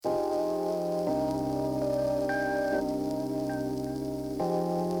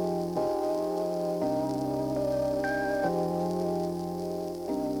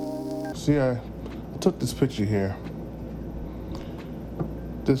See, I took this picture here.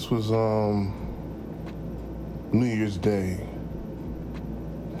 This was New Year's Day,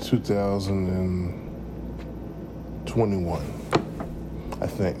 2021, I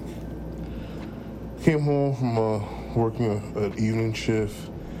think. Came home from working an evening shift.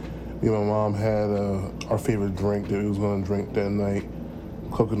 Me and my mom had our favorite drink that we was going to drink that night,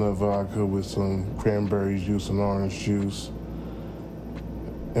 coconut vodka with some cranberry juice and orange juice.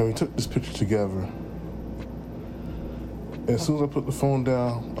 And we took this picture together. And as soon as I put the phone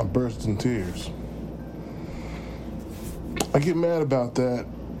down, I burst in tears. I get mad about that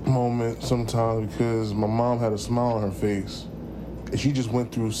moment sometimes because my mom had a smile on her face. And she just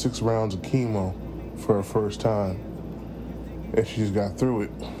went through 6 rounds of chemo for her first time. And she just got through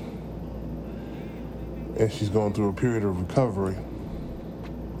it. And she's going through a period of recovery.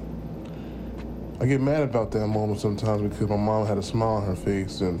 I get mad about that moment sometimes because my mom had a smile on her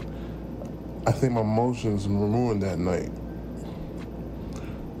face, and I think my emotions were ruined that night.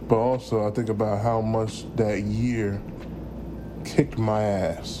 But also, I think about how much that year kicked my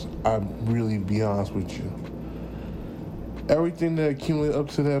ass. I'll really be honest with you. Everything that accumulated up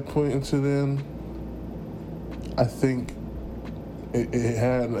to that point until then, I think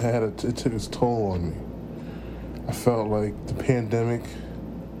it took its toll on me. I felt like the pandemic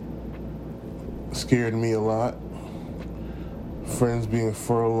scared me a lot. Friends being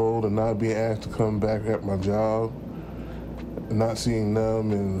furloughed and not being asked to come back at my job, not seeing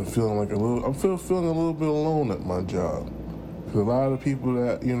them, and feeling like feeling a little bit alone at my job. Because a lot of the people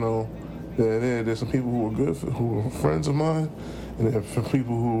that there's some people who were friends of mine, and there are some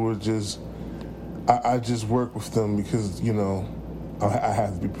people who were just I just work with them because I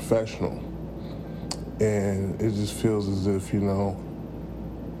have to be professional, and it just feels as if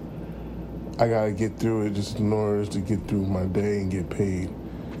I gotta get through it just in order to get through my day and get paid.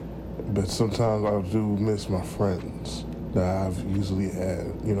 But sometimes I do miss my friends that I've usually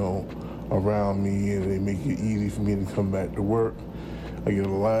had, around me, and they make it easy for me to come back to work. I get a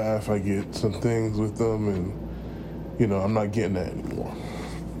laugh, I get some things with them, and, I'm not getting that anymore.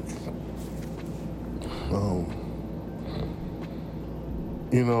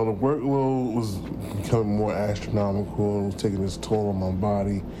 The workload was becoming more astronomical and was taking its toll on my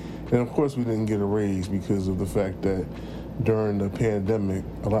body. And of course we didn't get a raise because of the fact that during the pandemic,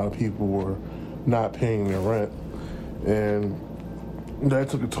 a lot of people were not paying their rent. And that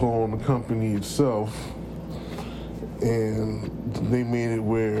took a toll on the company itself. And they made it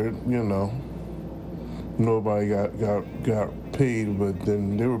where, nobody got paid, but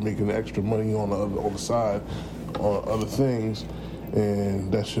then they were making extra money on the side on other things,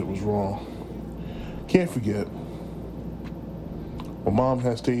 and that shit was wrong. Can't forget, my mom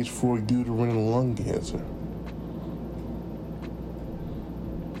had stage 4 uterine lung cancer.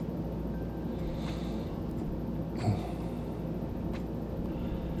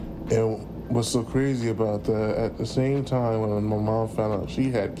 And what's so crazy about that, at the same time when my mom found out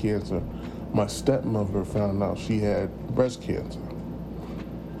she had cancer, my stepmother found out she had breast cancer.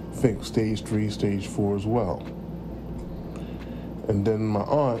 I think stage 3, stage 4 as well. And then my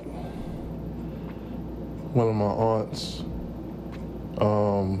aunt, one of my aunts,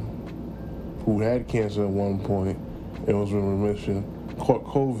 who had cancer at one point and was in remission, caught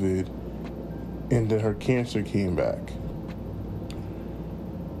COVID, and then her cancer came back.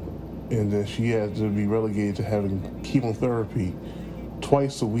 And then she had to be relegated to having chemotherapy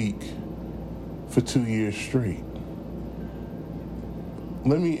twice a week for 2 years straight.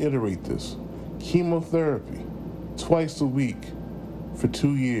 Let me iterate this. Chemotherapy twice a week for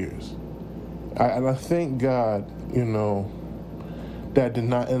 2 years. And I thank God, that did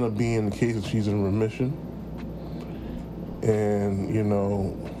not end up being the case if she's in remission. And,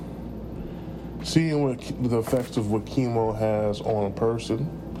 seeing what the effects of what chemo has on a person,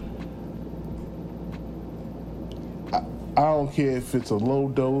 I don't care if it's a low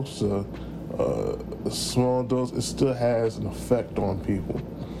dose, a small dose, it still has an effect on people.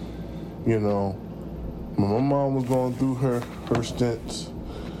 When my mom was going through her stints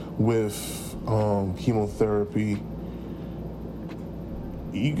with chemotherapy,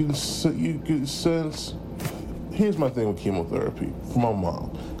 you can sense. Here's my thing with chemotherapy for my mom,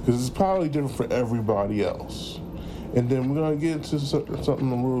 because it's probably different for everybody else. And then we're going to get into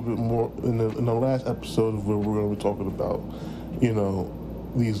something a little bit more in the last episode where we're going to be talking about,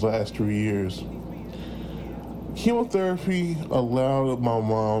 these last 3 years. Chemotherapy allowed my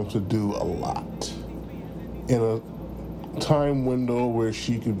mom to do a lot in a time window where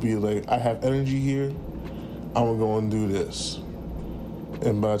she could be like, I have energy here, I'm going to go and do this.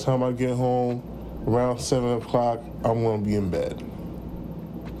 And by the time I get home, around 7 o'clock, I'm going to be in bed.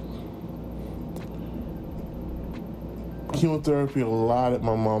 chemotherapy allowed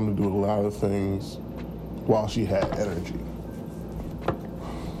my mom to do a lot of things while she had energy.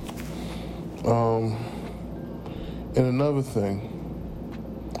 And another thing,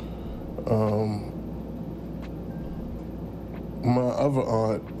 my other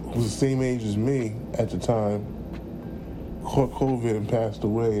aunt, who was the same age as me at the time, caught COVID and passed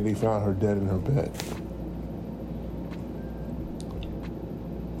away. They found her dead in her bed.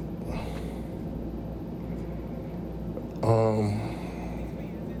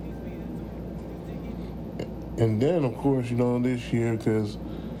 And then, of course, this year, because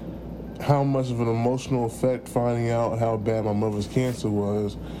how much of an emotional effect finding out how bad my mother's cancer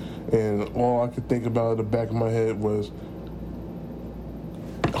was, and all I could think about in the back of my head was,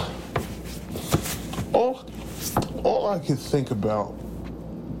 all I could think about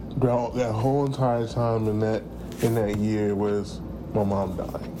throughout that whole entire time in that year was my mom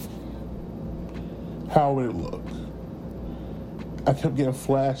dying. How would it look? I kept getting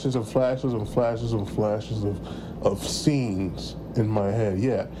flashes and flashes and flashes and flashes of scenes in my head.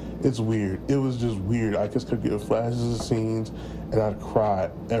 Yeah, it's weird. It was just weird. I just kept getting flashes of scenes, and I'd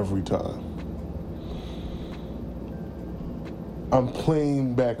cry every time. I'm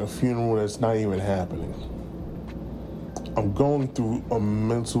playing back a funeral that's not even happening. I'm going through a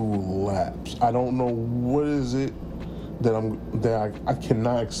mental lapse. I don't know what is it that I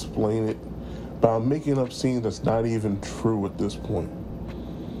cannot explain it. But I'm making up scenes that's not even true at this point.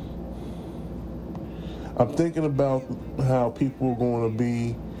 I'm thinking about how people are going to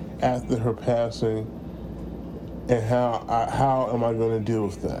be after her passing, and how am I going to deal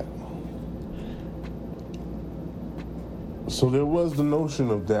with that? So there was the notion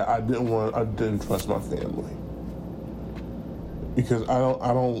of that. I didn't trust my family because I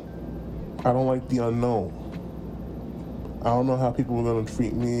don't like the unknown. I don't know how people are going to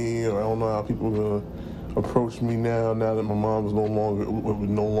treat me, or I don't know how people are going to approach me now that my mom would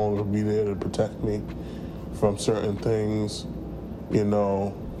no longer be there to protect me from certain things,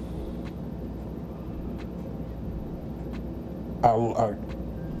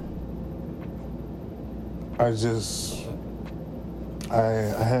 I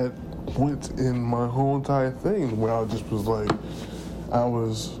had went in my whole entire thing where I just was like, I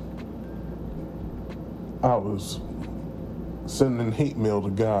was sending hate mail to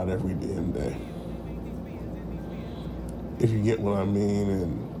God every damn day, if you get what I mean,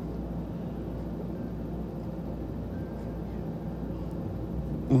 and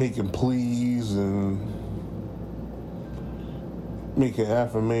making pleas and making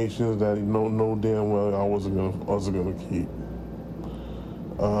affirmations that know damn well I wasn't gonna keep.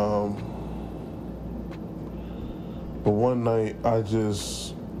 But one night I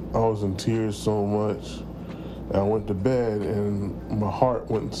was in tears so much. And I went to bed and my heart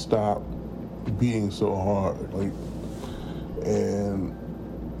wouldn't stop beating so hard, and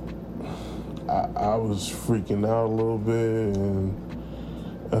I was freaking out a little bit, and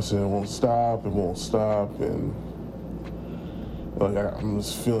I said, it won't stop, and I'm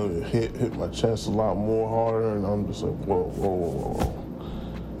just feeling it hit my chest a lot more harder, and I'm just like, whoa.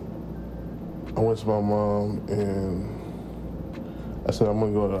 I went to my mom and I said, I'm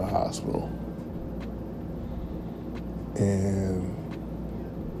gonna go to the hospital. And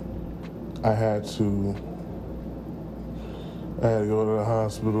I had to go to the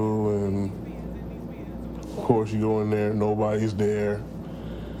hospital, and of course you go in there, nobody's there.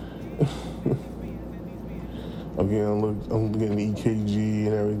 I'm getting EKG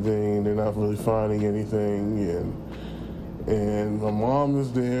and everything. They're not really finding anything, and my mom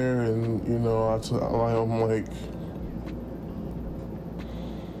is there, and I'm like,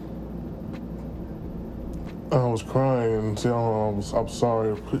 I was crying and telling her I'm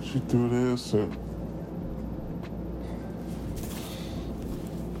sorry to put you through this, and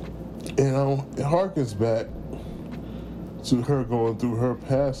it harkens back to her going through her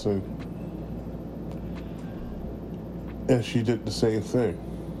passing, and she did the same thing.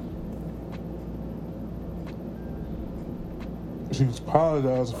 She was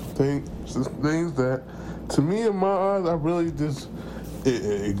apologizing for things that, to me, in my eyes, I really just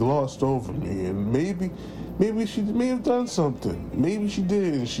it glossed over me, and maybe she may have done something. Maybe she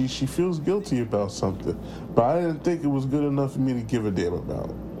did, and she feels guilty about something. But I didn't think it was good enough for me to give a damn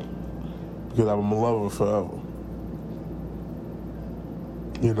about it, because I'm gonna love her forever.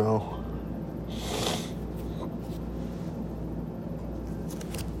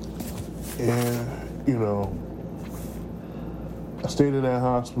 And I stayed in that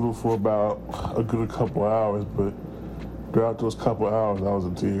hospital for about a good couple hours, but throughout those couple hours, I was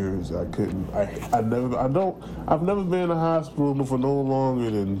in tears. I've never been in a hospital for no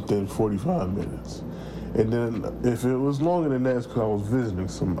longer than 45 minutes. And then if it was longer than that, it's because I was visiting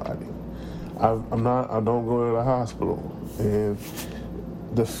somebody. I don't go to the hospital. And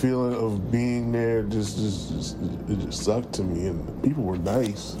the feeling of being there just sucked to me. And people were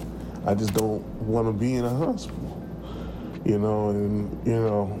nice. I just don't want to be in a hospital.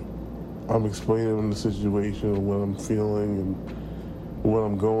 I'm explaining the situation, what I'm feeling, and what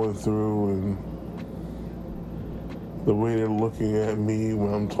I'm going through, and the way they're looking at me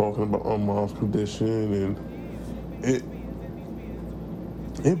when I'm talking about my mom's condition, and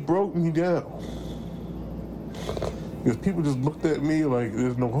it broke me down. Because people just looked at me like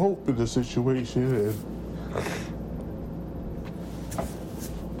there's no hope in the situation, and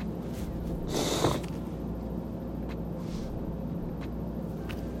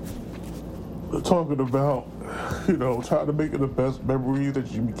talking about, trying to make it the best memories that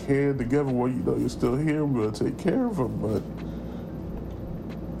you can together while you're still here. We're going to take care of them. But,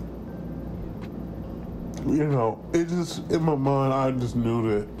 it just, in my mind, I just knew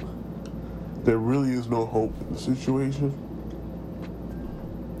that there really is no hope in the situation.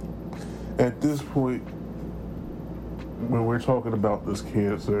 At this point, when we're talking about this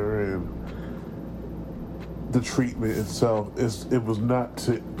cancer and the treatment itself, it was not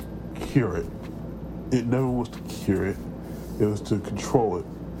to cure it. It never was to cure it. It was to control it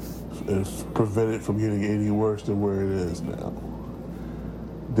and prevent it from getting any worse than where it is now.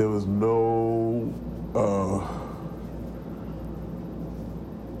 There was no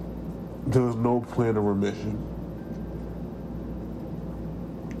plan of remission.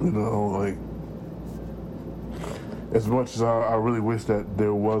 As much as I really wish that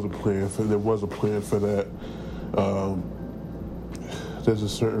there was a plan for that. There's a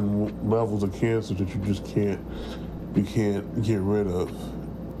certain levels of cancer that you can't get rid of.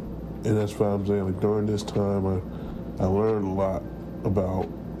 And that's why I'm saying, during this time, I learned a lot about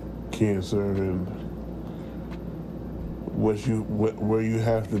cancer and where you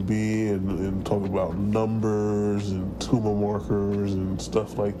have to be, and talk about numbers and tumor markers and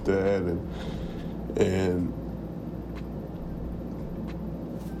stuff like that, and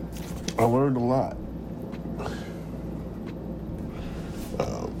I learned a lot.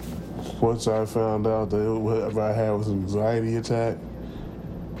 Once I found out that whatever I had was an anxiety attack,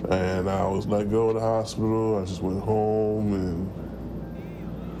 and I was let go to the hospital, I just went home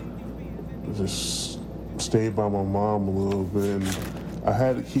and just stayed by my mom a little bit. And I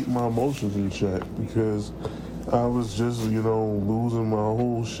had to keep my emotions in check because I was just, losing my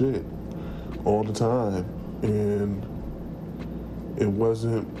whole shit all the time, and it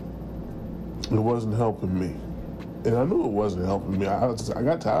wasn't helping me. And I knew it wasn't helping me. I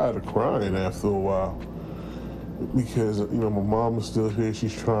got tired of crying after a while because, my mom is still here.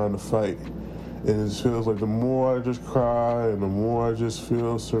 She's trying to fight. And it feels like the more I just cry and the more I just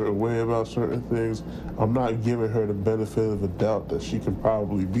feel a certain way about certain things, I'm not giving her the benefit of a doubt that she can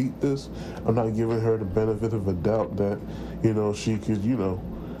probably beat this. I'm not giving her the benefit of a doubt that, she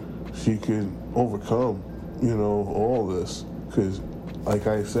could overcome, all this. Because, like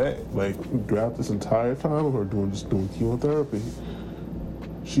I said, throughout this entire time of her doing chemotherapy,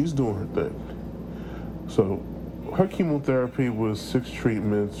 she's doing her thing. So her chemotherapy was 6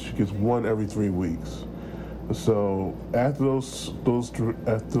 treatments. She gets 1 every 3 weeks. So after those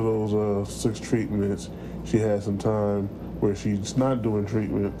 6 treatments, she had some time where she's not doing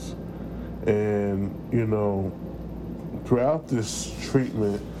treatments, and throughout this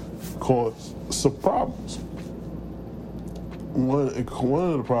treatment caused some problems. One of the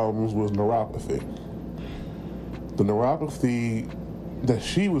problems was neuropathy. The neuropathy that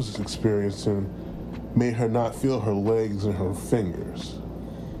she was experiencing made her not feel her legs and her fingers.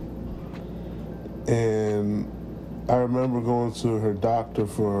 And I remember going to her doctor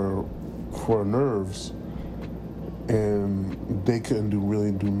for nerves, and they couldn't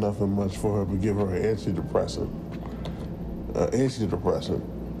really do nothing much for her but give her an antidepressant.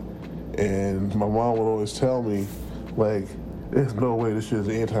 And my mom would always tell me, there's no way this shit is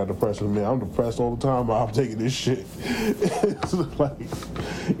an antidepressant, man. I'm depressed all the time, but I'm taking this shit. It's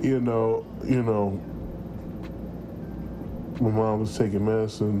my mom was taking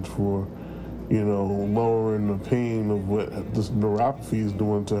medicine for, lowering the pain of what this neuropathy is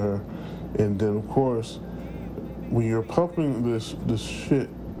doing to her. And then, of course, when you're pumping this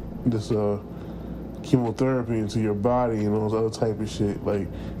chemotherapy into your body and all this other type of shit,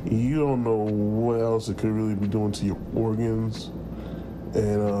 you don't know what else it could really be doing to your organs.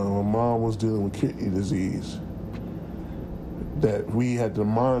 And my mom was dealing with kidney disease that we had to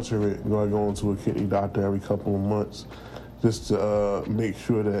monitor it by going to a kidney doctor every couple of months just to make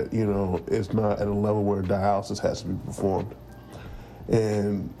sure that, it's not at a level where dialysis has to be performed.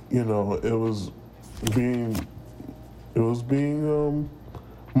 And, it was being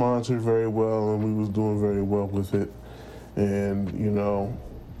monitored very well, and we was doing very well with it. And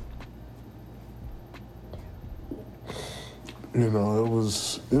it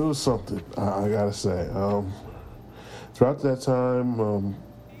was something, I gotta say. Throughout that time,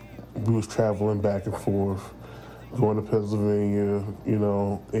 we was traveling back and forth, going to Pennsylvania.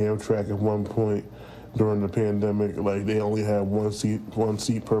 Amtrak at one point during the pandemic, like they only had one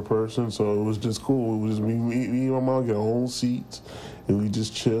seat per person, so it was just cool. It was just me and my mom get our own seats, and we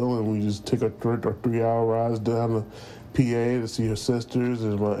just chill, and we just take our 3-hour rides down to PA to see her sisters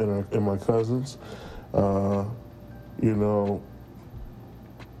and my cousins. I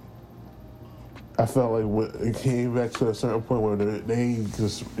felt like it came back to a certain point where they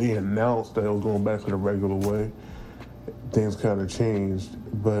announced that it was going back to the regular way. Things kind of changed,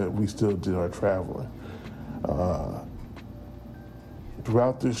 but we still did our traveling.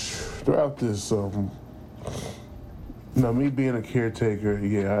 Throughout this, me being a caretaker,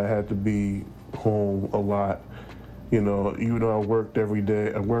 I had to be home a lot. Even though I worked every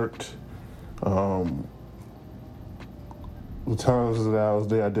day, the times that I was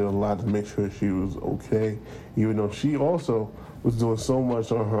there, I did a lot to make sure she was okay. Even though she also was doing so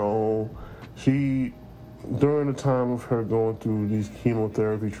much on her own. During the time of her going through these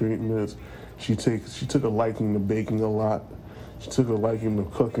chemotherapy treatments, she took a liking to baking a lot. She took a liking to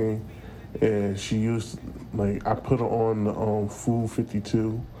cooking, and I put her on the Food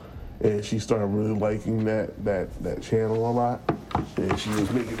 52, and she started really liking that channel a lot, and she was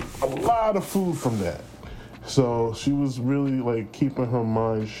making a lot of food from that. So she was really keeping her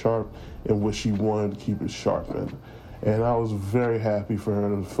mind sharp in what she wanted to keep it sharp in. And I was very happy for her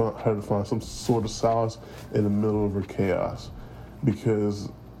to find some sort of solace in the middle of her chaos. Because,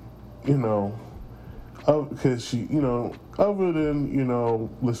 other than,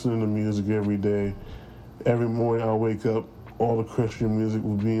 listening to music every day, every morning I wake up, all the Christian music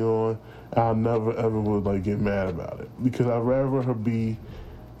will be on. I never ever would get mad about it. Because I'd rather her be,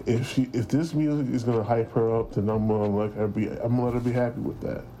 if this music is gonna hype her up, then I'm gonna let her be happy with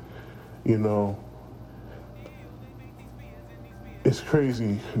that. It's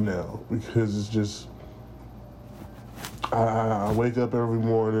crazy now because it's just I wake up every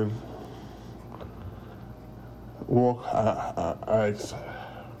morning, walk. I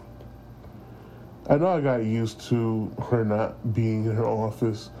know I got used to her not being in her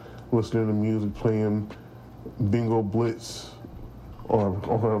office, listening to music, playing Bingo Blitz on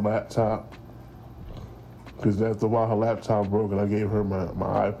her laptop. Because after a while, her laptop broke, and I gave her my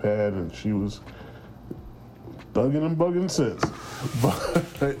iPad, and she was thugging and bugging since. But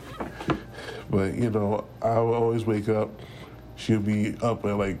I would always wake up. She'll be up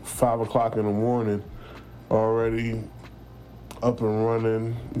at 5 o'clock in the morning, already up and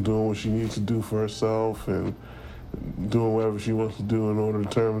running, doing what she needs to do for herself, and doing whatever she wants to do in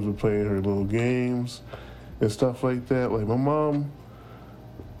terms of playing her little games and stuff like that. My mom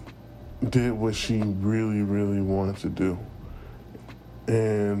did what she really, really wanted to do.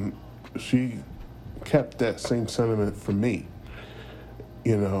 And she kept that same sentiment for me.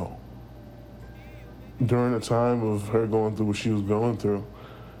 During the time of her going through what she was going through,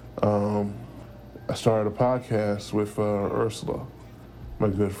 I started a podcast with Ursula, my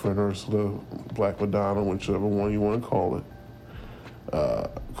good friend Ursula, Black Madonna, whichever one you want to call it,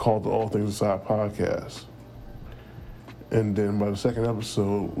 called the All Things Aside podcast. And then by the second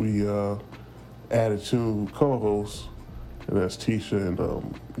episode, we added 2 co-hosts, and that's Tisha and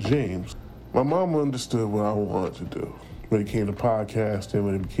James. My mom understood what I wanted to do when it came to podcasting,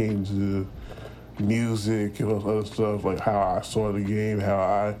 when it came to music and all other stuff, how I saw the game, how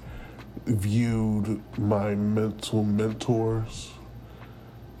I viewed my mental mentors,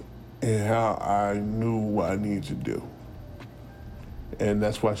 and how I knew what I needed to do. And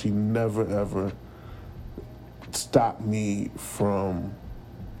that's why she never, ever stopped me from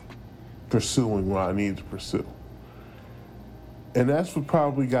pursuing what I needed to pursue. And that's what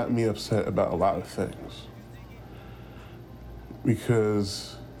probably got me upset about a lot of things.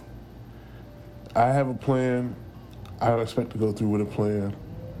 Because I have a plan. I don't expect to go through with a plan.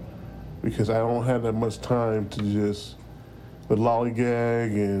 Because I don't have that much time to just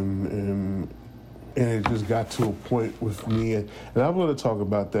lollygag and it just got to a point with me. And I'm going to talk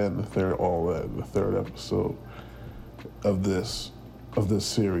about that in the third episode of this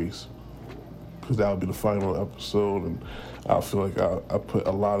series. Because that'll be the final episode, and I feel like I put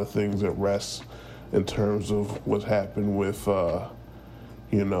a lot of things at rest in terms of what happened with,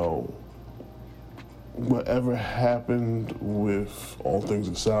 whatever happened with All Things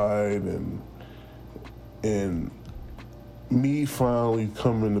Aside, and me finally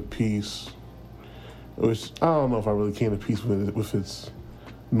coming to peace which I don't know if I really came to peace with it, with its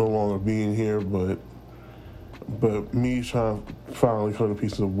no longer being here, but me trying to finally come to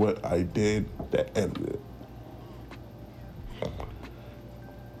peace with what I did that ended it.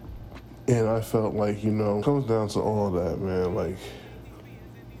 And I felt like, it comes down to all that, man. Like,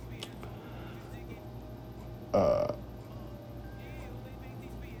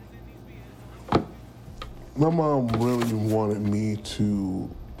 my mom really wanted me to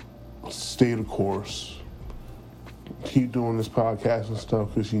stay the course, keep doing this podcast and stuff,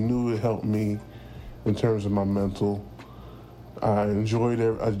 because she knew it helped me in terms of my mental. I enjoyed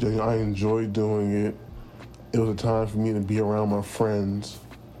it. I enjoyed doing it. It was a time for me to be around my friends,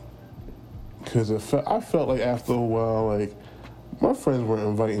 because I felt like after a while, like, my friends weren't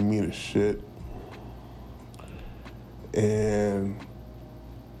inviting me to shit, and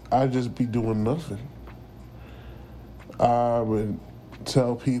I'd just be doing nothing. I would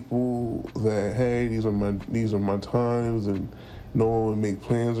tell people that, hey, these are my times, and no one would make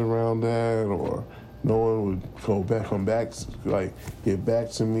plans around that, or no one would get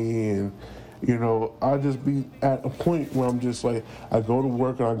back to me, and I'd just be at a point where I'm just like, I go to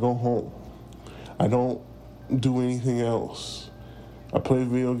work and I go home. I don't do anything else. I play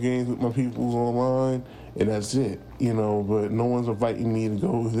video games with my people online, and that's it, but no one's inviting me to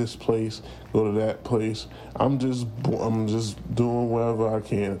go to this place, go to that place. I'm just doing whatever I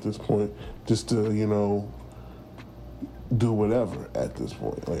can at this point, just to, do whatever at this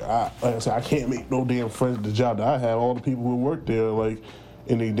point. Like I said, I can't make no damn friends at the job that I have. All the people who work there, like,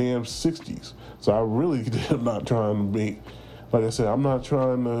 in their damn 60s. So I really am not trying to make, like I said, I'm not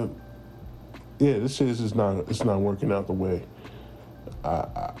trying to, this shit is just it's not working out the way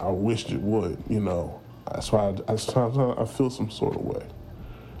I wished it would, That's why I feel some sort of way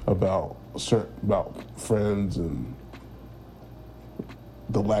about friends and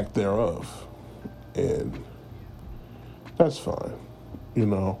the lack thereof, and that's fine.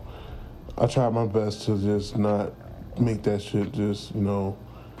 I try my best to just not make that shit just,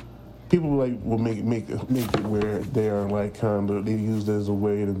 people like will make it where they are like they use it as a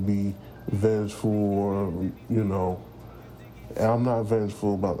way to be vengeful, or and I'm not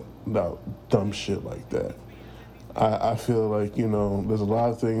vengeful about dumb shit like that. I feel like, there's a lot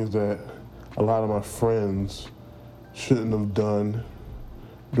of things that a lot of my friends shouldn't have done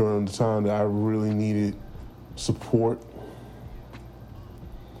during the time that I really needed support.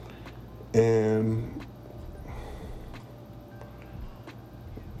 And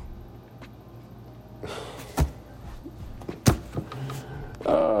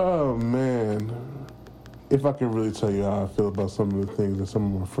oh man, if I could really tell you how I feel about some of the things that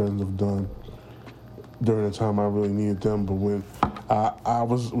some of my friends have done during the time I really needed them, but when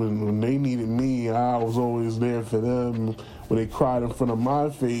when they needed me, I was always there for them. When they cried in front of my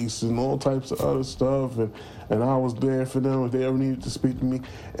face and all types of other stuff, and I was there for them if they ever needed to speak to me.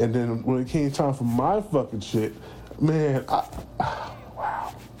 And then when it came time for my fucking shit, man,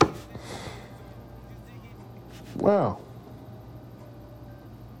 wow.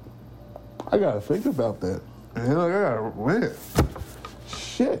 I gotta think about that. Man,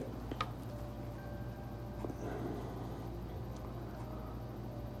 shit.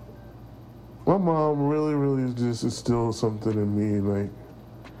 My mom really, really just instilled something in me. Like,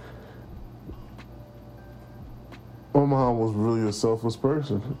 my mom was really a selfless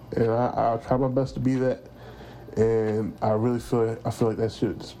person, and I try my best to be that. And I feel like that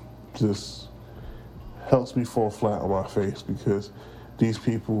shit just helps me fall flat on my face, because these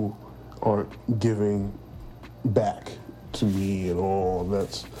people aren't giving back to me at all.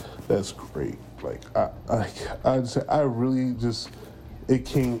 That's great. Like I really just.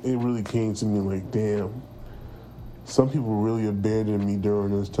 It really came to me like, damn, some people really abandoned me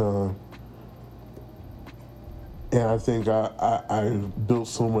during this time. And I think I built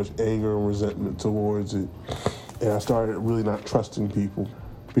so much anger and resentment towards it. And I started really not trusting people,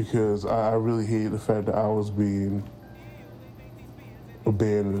 because I really hated the fact that I was being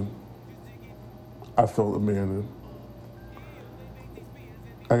abandoned. I felt abandoned.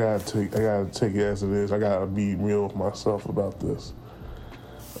 I gotta take it as it is. I gotta be real with myself about this.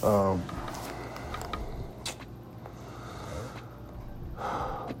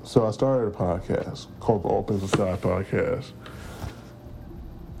 So I started a podcast called the All Things Aside Podcast.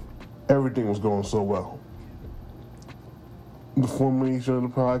 Everything was going so well. The formation of the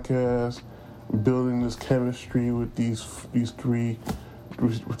podcast, building this chemistry with these three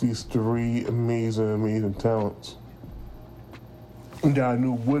amazing talents that I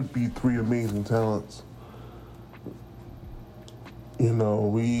knew would be three amazing talents.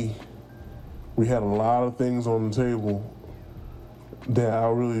 We had a lot of things on the table, that I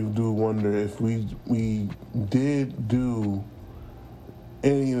really do wonder if we did do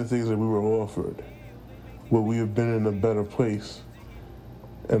any of the things that we were offered, would we have been in a better place?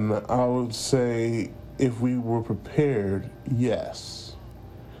 And I would say if we were prepared, yes,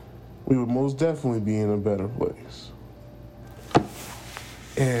 we would most definitely be in a better place.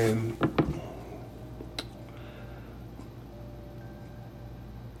 And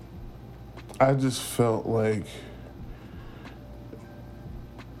I just felt like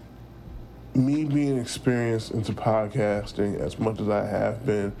me being experienced into podcasting as much as I have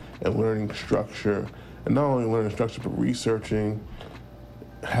been and learning structure, and not only learning structure, but researching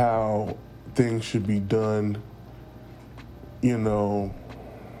how things should be done, you know,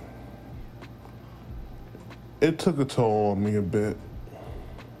 it took a toll on me a bit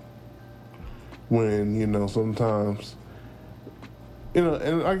when, you know, sometimes, you know,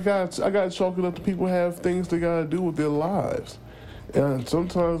 and I got chalk it up to people have things they gotta do with their lives. And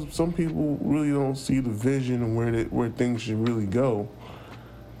sometimes some people really don't see the vision and where things should really go.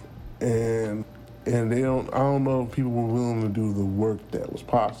 And they don't. I don't know if people were willing to do the work that was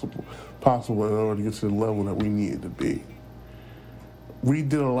possible in order to get to the level that we needed to be. We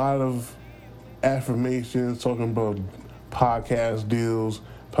did a lot of affirmations talking about podcast deals,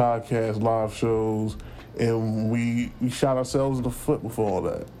 podcast live shows, and we shot ourselves in the foot with all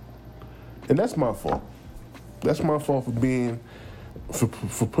that. And that's my fault. That's my fault for being for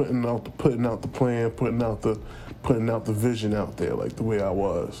putting out the plan, putting out the vision out there like the way I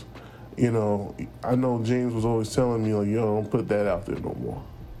was. You know, I know James was always telling me, like, yo, don't put that out there no more.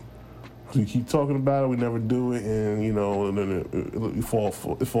 We keep talking about it, we never do it, and, you know, and then it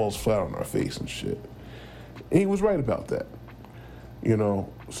falls flat on our face and shit. And he was right about that, you know.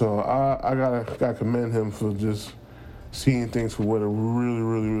 So I gotta commend him for just seeing things for what it really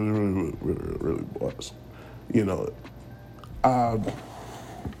was. You know, I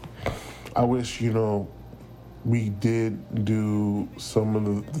wish, you know, we did do some of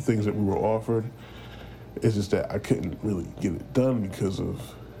the things that we were offered. It's just that I couldn't really get it done because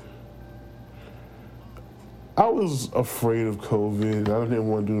I was afraid of COVID. I didn't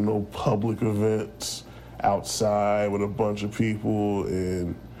want to do no public events outside with a bunch of people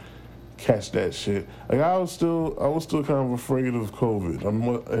and catch that shit. Like I was still kind of afraid of COVID.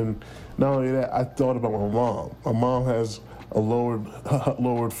 And not only that, I thought about my mom. My mom has a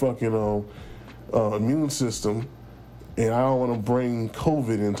lowered fucking immune system, and I don't want to bring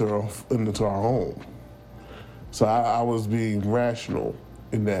COVID into our home. So I was being rational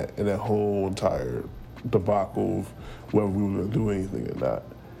in that whole entire debacle of whether we were going to do anything or not.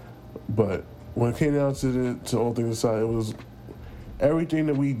 But when it came down to all things aside, it was everything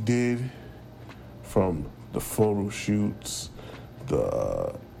that we did, from the photo shoots,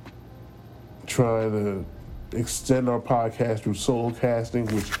 the trying to extend our podcast through solo casting,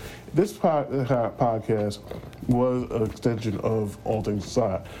 which this podcast was an extension of All Things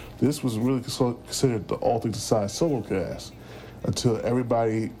Aside. This was really considered the All Things Aside solo cast until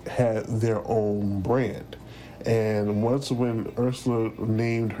everybody had their own brand. And when Ursula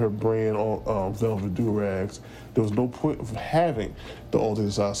named her brand Velvet Durags, there was no point of having the All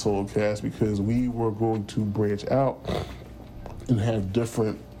Things Aside solo cast because we were going to branch out and have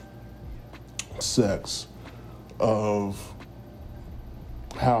different sects of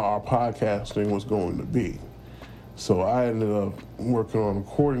how our podcasting was going to be. So I ended up working on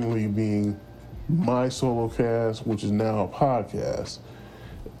accordingly being my solo cast, which is now a podcast,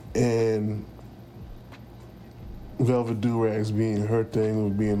 and Velvet Durags being her thing,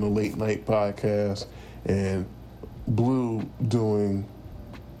 would be in the late night podcast, and Blue doing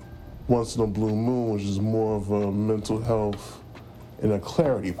Once in a Blue Moon, which is more of a mental health and a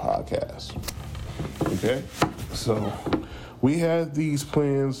clarity podcast. Okay? So we had these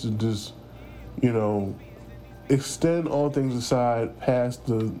plans to just, you know, extend All Things Aside past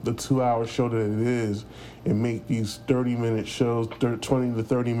the 2-hour show that it is and make these 30-minute shows, 20 to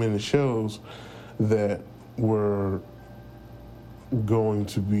 30-minute shows that were going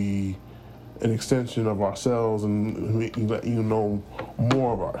to be an extension of ourselves and let you know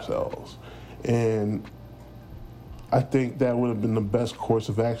more of ourselves. And I think that would have been the best course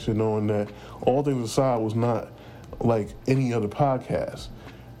of action, knowing that All Things Aside was not like any other podcast.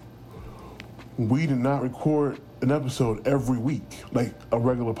 We did not record an episode every week like a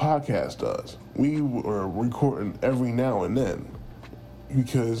regular podcast does. We were recording every now and then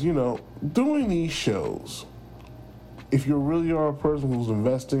because, you know, doing these shows, if you really are a person who's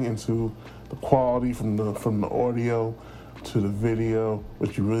investing into the quality from the audio to the video,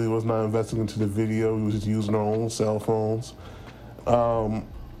 which you really was not investing into the video, we was just using our own cell phones.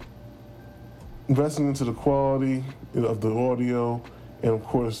 investing into the quality of the audio, and of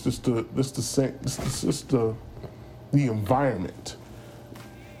course, just the environment.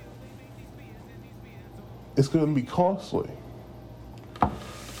 It's going to be costly,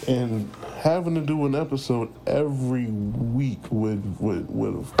 and having to do an episode every week would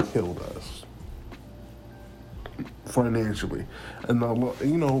have killed us financially. And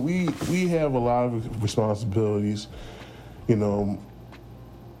we have a lot of responsibilities.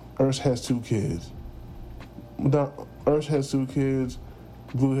 Urs has 2 kids. Urs has 2 kids.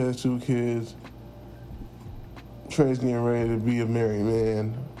 Blue has 2 kids. Trey's getting ready to be a married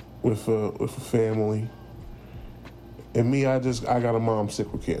man with a family. And me, I got a mom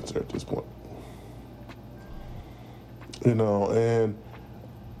sick with cancer at this point. And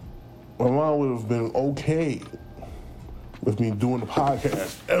my mom would have been okay with me doing the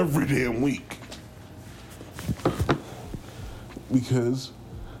podcast every damn week. Because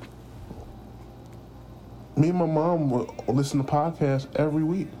me and my mom would listen to podcasts every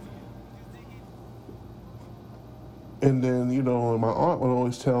week. And then, my aunt would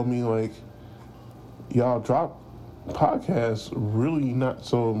always tell me, like, y'all drop podcasts really not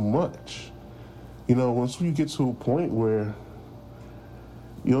so much. Once you get to a point where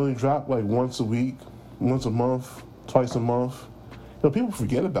you only drop like once a week, once a month, twice a month, people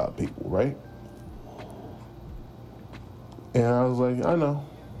forget about people, right? And I was like, I know.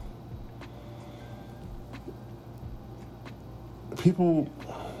 People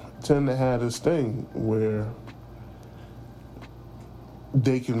tend to have this thing where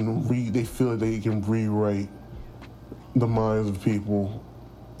they feel they can rewrite the minds of people.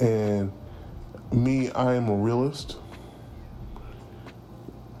 And me, I am a realist.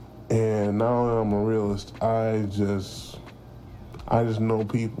 And now that I'm a realist, I just know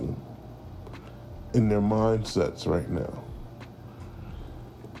people in their mindsets right now.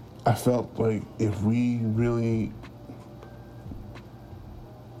 I felt like if we really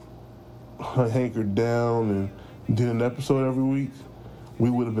hankered down and did an episode every week, we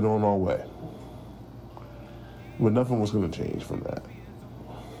would have been on our way. But nothing was going to change from that.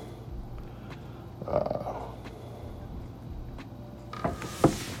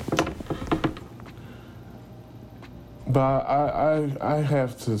 But I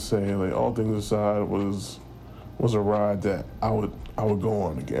have to say, like, all things aside, was a ride that I would go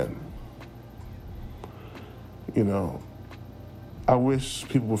on again. I wish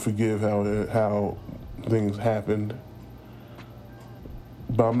people would forgive how things happened,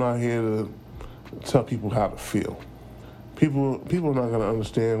 but I'm not here to tell people how to feel. People are not going to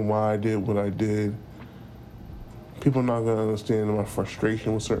understand why I did what I did. People are not going to understand my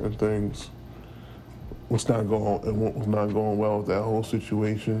frustration with certain things. What was not going well with that whole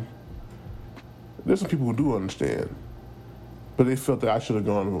situation. There's some people who do understand, but they felt that I should have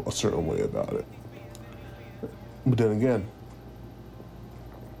gone a certain way about it. But then again,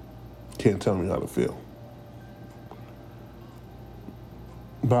 can't tell me how to feel.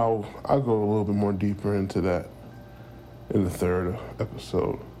 But I'll go a little bit more deeper into that in the 3rd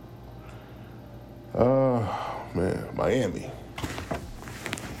episode. Man, Miami.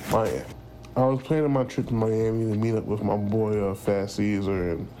 I was planning my trip to Miami to meet up with my boy Fast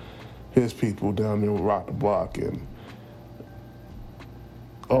Caesar and his people down there with Rock the Block, and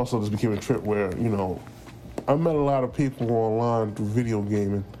also this became a trip where, I met a lot of people online through video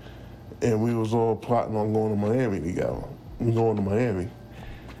gaming, and we was all plotting on going to Miami together. We going to Miami.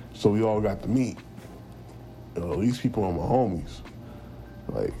 So we all got to meet. These people are my homies.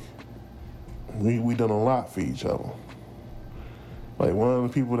 Like, we done a lot for each other. Like, one of the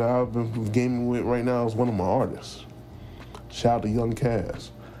people that I've been gaming with right now is one of my artists. Shout out to Young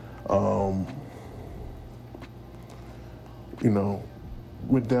Kaz. I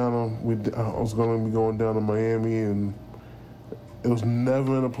was going to be going down to Miami, and it was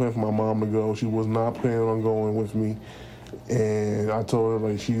never in a plan for my mom to go. She was not planning on going with me. And I told her,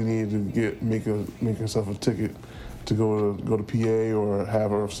 like, she needed to make herself a ticket to go to PA or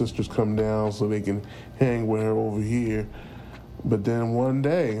have her sisters come down so they can hang with her over here. But then one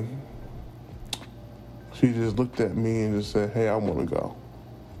day, she just looked at me and just said, "Hey, I want to go."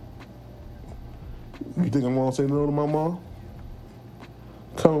 You think I'm gonna say no to my mom?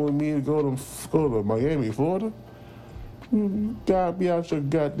 Coming with me to go to Miami, Florida? You gotta be out your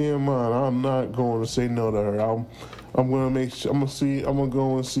goddamn mind. I'm not going to say no to her. I'm gonna make sure. I'm gonna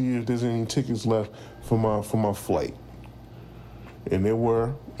go and see if there's any tickets left for my flight. And there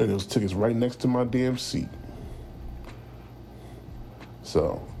were, and there was tickets right next to my damn seat.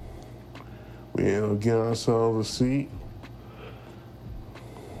 So we ended up getting ourselves a seat.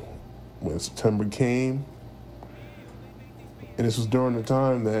 When September came, and this was during the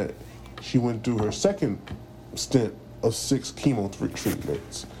time that she went through her second stint of 6 chemo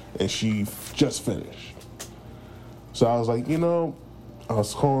treatments, and she just finished. So I was like, I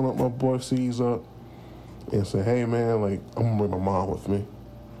was calling up my boy Caesar and said, hey man, like, I'm gonna bring my mom with me.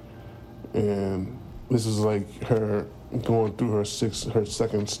 And this is like her going through her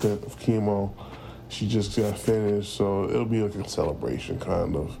second stint of chemo. She just got finished, so it'll be like a celebration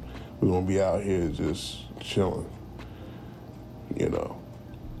kind of. We're gonna be out here just chilling,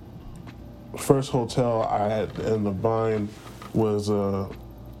 First hotel I had to end up buying was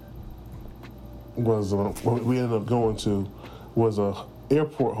what we ended up going to was a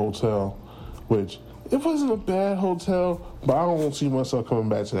airport hotel, which it wasn't a bad hotel, but I don't see myself coming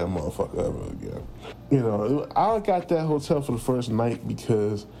back to that motherfucker ever again. I got that hotel for the first night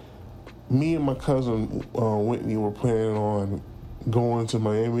because me and my cousin Whitney were planning on going to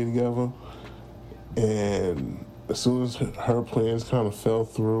Miami together, and as soon as her plans kind of fell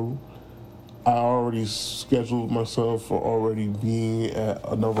through, I already scheduled myself for already being at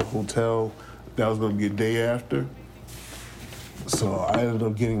another hotel that was going to be a day after. So I ended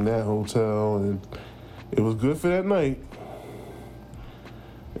up getting that hotel, and it was good for that night.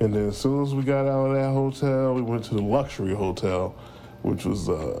 And then as soon as we got out of that hotel, we went to the luxury hotel, which was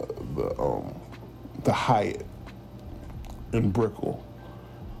the Hyatt in Brickell.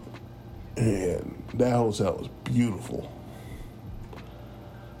 And that hotel was beautiful.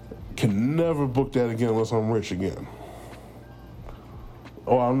 Can never book that again unless I'm rich again.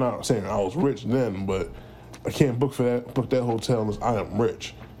 Oh, I'm not saying I was rich then, but I can't book that hotel unless I am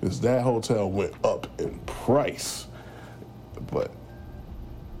rich, because that hotel went up in price. But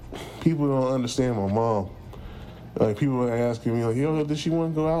people don't understand my mom. Like, people are asking me, like, yo, did she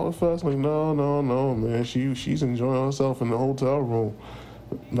want to go out with us? Like, no, man. She's enjoying herself in the hotel room.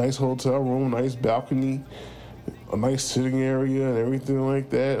 Nice hotel room, nice balcony, a nice sitting area and everything like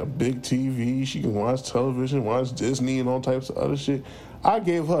that, a big TV. She can watch television, watch Disney and all types of other shit. I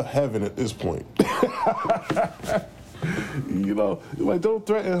gave her heaven at this point. Like, don't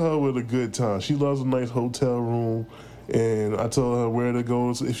threaten her with a good time. She loves a nice hotel room, and I tell her where to go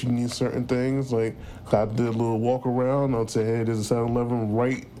if she needs certain things. Like, I did a little walk around. I'll say, hey, there's a 7-Eleven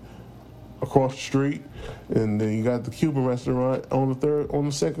right across the street, and then you got the Cuban restaurant on the third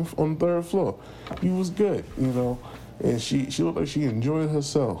floor. He was good, and she looked like she enjoyed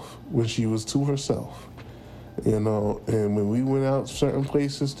herself when she was to herself, and when we went out certain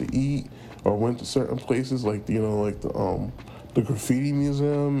places to eat or went to certain places like the graffiti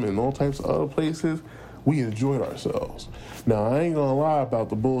museum and all types of other places, we enjoyed ourselves. Now I ain't gonna lie about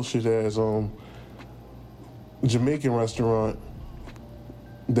the bullshit as Jamaican restaurant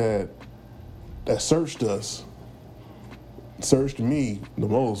that searched me the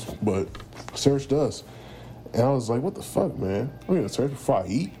most, but searched us. And I was like, what the fuck, man? I'm gonna search before I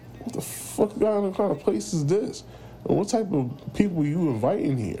eat? What the fuck kind of place is this? And what type of people are you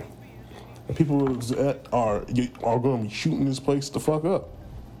inviting here? And people that are gonna be shooting this place the fuck up.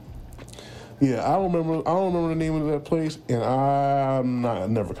 Yeah, I don't remember the name of that place, and I'm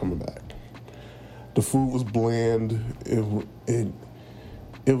never coming back. The food was bland.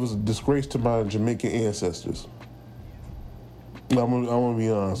 It was a disgrace to my Jamaican ancestors. I'm gonna be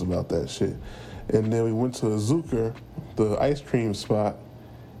honest about that shit. And then we went to Azuka, the ice cream spot,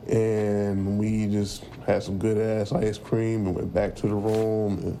 and we just had some good ass ice cream and went back to the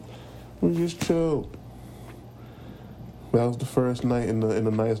room and we just chilled. That was the first night in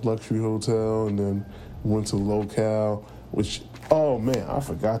a nice luxury hotel, and then went to Locale, which, oh man, I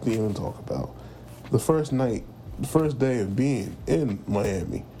forgot to even talk about. The first day of being in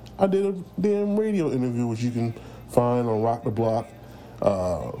Miami, I did a damn radio interview, which you can find on Rock the Block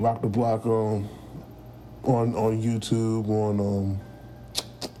on YouTube, on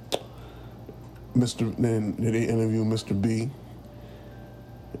then they interview Mr.B.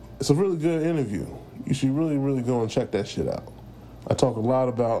 It's a really good interview. You should really, really go and check that shit out. I talk a lot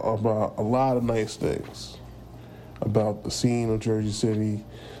about a lot of nice things about the scene of Jersey City,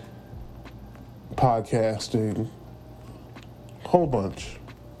 podcasting, whole bunch.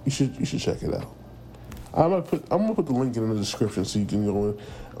 You should check it out. I'm gonna put the link in the description so you can go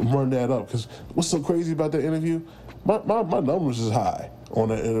and run that up. Because what's so crazy about that interview? My numbers is high on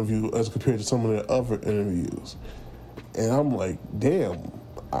that interview as compared to some of their other interviews, and I'm like, damn,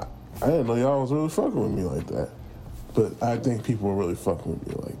 I didn't know y'all was really fucking with me like that. But I think people are really fucking with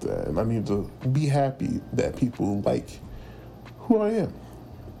me like that, and I need to be happy that people like who I am.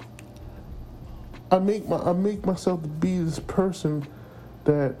 I make myself to be this person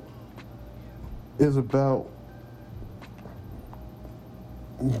that is about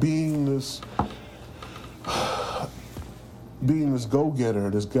being this being this go-getter,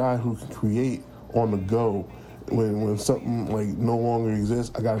 this guy who can create on the go. When something like no longer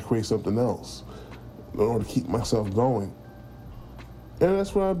exists, I gotta create something else in order to keep myself going. And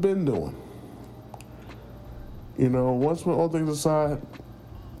that's what I've been doing. You know, once we're all things aside,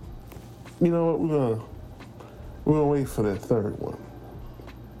 you know what, we're gonna wait for that third one.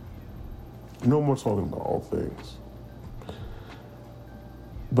 No more talking about all things.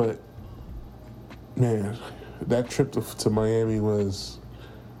 But man, that trip to Miami was,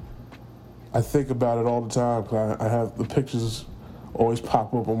 I think about it all the time, because I have the pictures always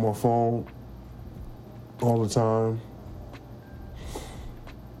pop up on my phone all the time.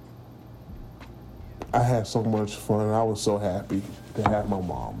 I had so much fun. I was so happy to have my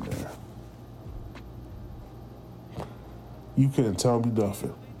mom there. You couldn't tell me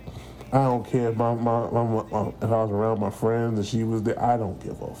nothing. I don't care if if I was around my friends and she was there. I don't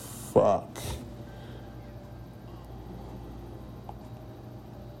give a fuck.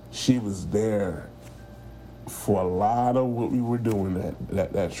 She was there for a lot of what we were doing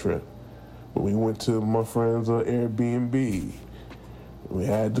that trip. When we went to my friend's Airbnb, we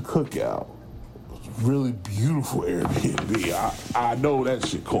had the cookout. Really beautiful Airbnb. I know that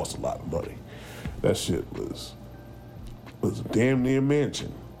shit cost a lot of money. That shit was damn near a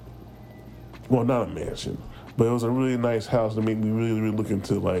mansion. Well, not a mansion, but it was a really nice house that made me really, really look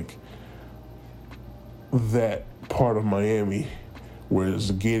into like that part of Miami where it's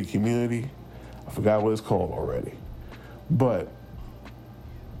a gated community. I forgot what it's called already, but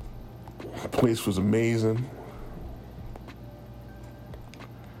the place was amazing.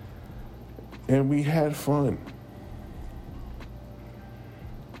 And we had fun.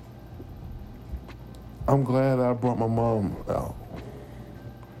 I'm glad I brought my mom out.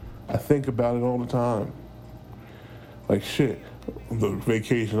 I think about it all the time. Like shit, the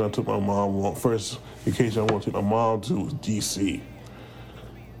vacation I took my mom on, first vacation I want to take my mom to was DC.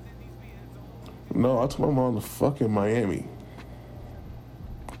 No, I took my mom to fucking Miami.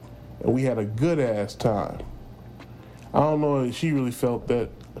 And we had a good ass time. I don't know if she really felt that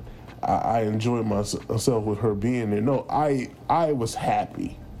I enjoyed myself with her being there. No, I was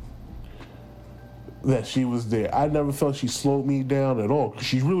happy that she was there. I never felt she slowed me down at all.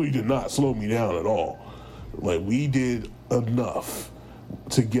 She really did not slow me down at all. Like, we did enough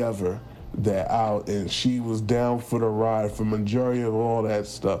together and she was down for the ride for majority of all that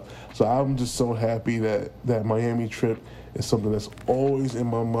stuff. So I'm just so happy that Miami trip is something that's always in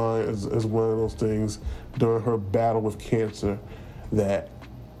my mind as one of those things during her battle with cancer that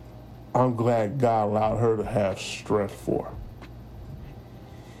I'm glad God allowed her to have strength for.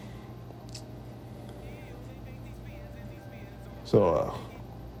 So,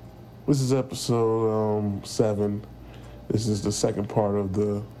 this is episode 7. This is the second part of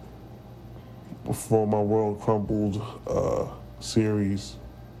the Before My World Crumbled series.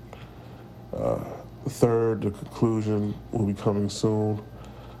 The third, the conclusion, will be coming soon,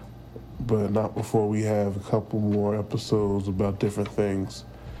 but not before we have a couple more episodes about different things.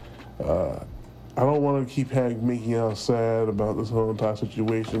 I don't want to keep making y'all sad about this whole entire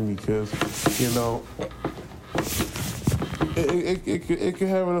situation because, you know, it can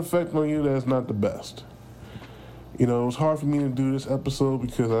have an effect on you that's not the best. You know, it was hard for me to do this episode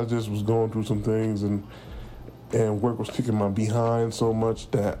because I just was going through some things and work was kicking my behind so much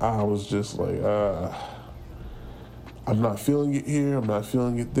that I was just like, I'm not feeling it here, I'm not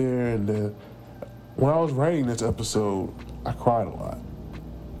feeling it there. And then when I was writing this episode, I cried a lot.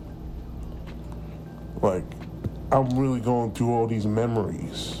 Like, I'm really going through all these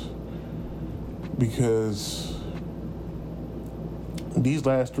memories because these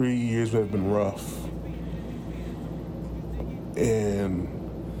last 3 years have been rough. And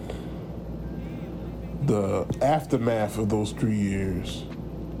the aftermath of those 3 years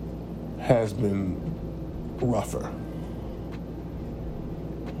has been rougher.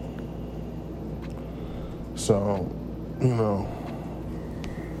 So, you know,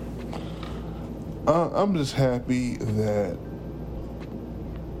 I'm just happy that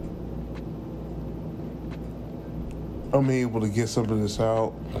I'm able to get some of this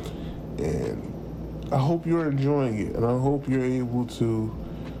out, and I hope you're enjoying it, and I hope you're able to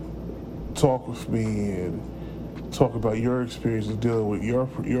talk with me and talk about your experiences dealing with your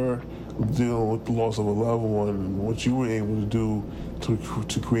dealing with the loss of a loved one and what you were able to do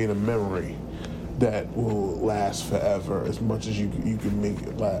to create a memory that will last forever as much as you can make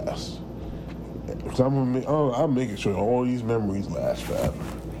it last. Because I'm making sure all these memories last forever.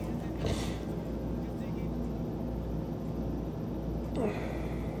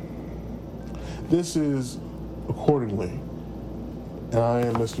 This is Accordingly, and I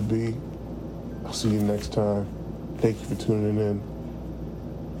am Mr.B. I'll see you next time. Thank you for tuning in.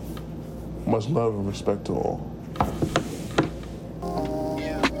 Much love and respect to all.